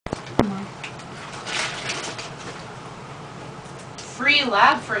free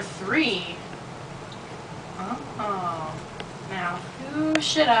lab for 3. Oh. Now, who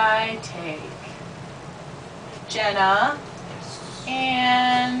should I take? Jenna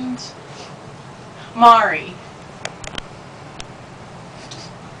and Mari.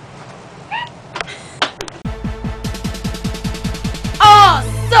 Oh,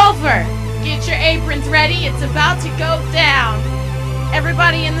 Sulfer! Get your aprons ready, it's about to go down.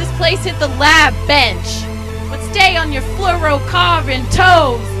 Everybody in this place hit the lab bench. But stay on your fluorocarbon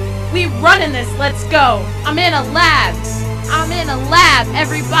toes. We running this, let's go. I'm in a lab. I'm in a lab.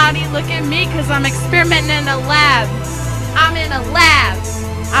 Everybody look at me cause I'm experimenting in a lab. I'm in a lab.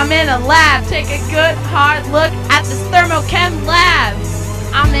 I'm in a lab. Take a good hard look at this thermochem lab.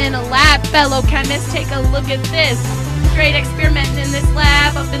 I'm in a lab, fellow chemists. Take a look at this. Straight experimenting in this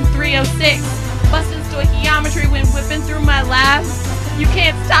lab up in 306. Bustin stoichiometry when whipping through my lab. You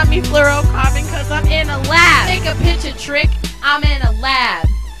can't stop me fluorocarbon cause I'm in a lab. Take a picture trick, I'm in a lab.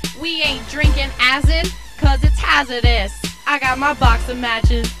 We ain't drinking acid cause it's hazardous. I got my box of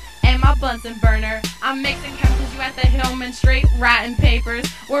matches and my Bunsen burner. I'm mixing chemicals, you at the Hilman straight writing papers.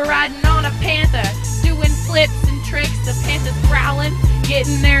 We're riding on a panther, doing flips and tricks. The panther's growlin,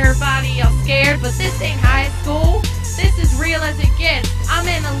 getting everybody all scared. But this ain't high school, this is real as it gets. I'm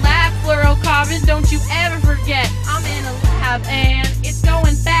in a lab, fluorocarbon, don't you ever forget. I'm in a lab and it's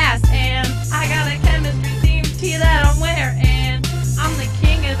going fast. And I got a chemistry CMT that I'm wearing. And I'm the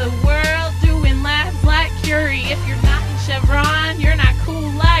king of the world, doing labs like Curie. If you're not in Chevron, you're not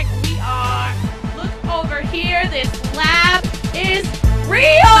cool like we are. Look over here, this lab is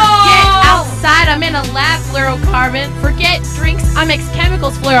real! Get outside, I'm in a lab, fluorocarbon. Forget drinks, I mix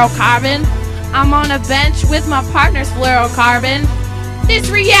chemicals, fluorocarbon. I'm on a bench with my partner's fluorocarbon. This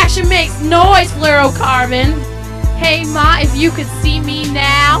reaction makes noise, fluorocarbon. Hey ma, if you could see me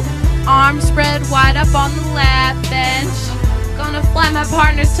now, arms spread wide up on the lab bench. Gonna fly my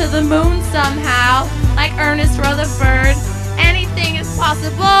partners to the moon somehow, like Ernest Rutherford. Anything is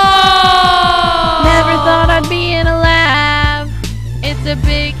possible. Never thought I'd be in a lab. It's a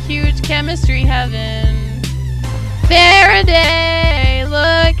big, huge chemistry heaven. Faraday,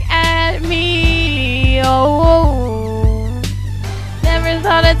 look at me. Oh, never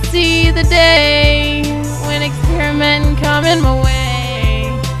thought I'd see the day when experimentin coming my way.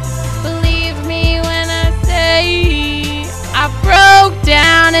 Believe me when I say I broke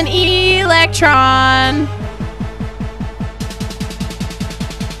down an electron.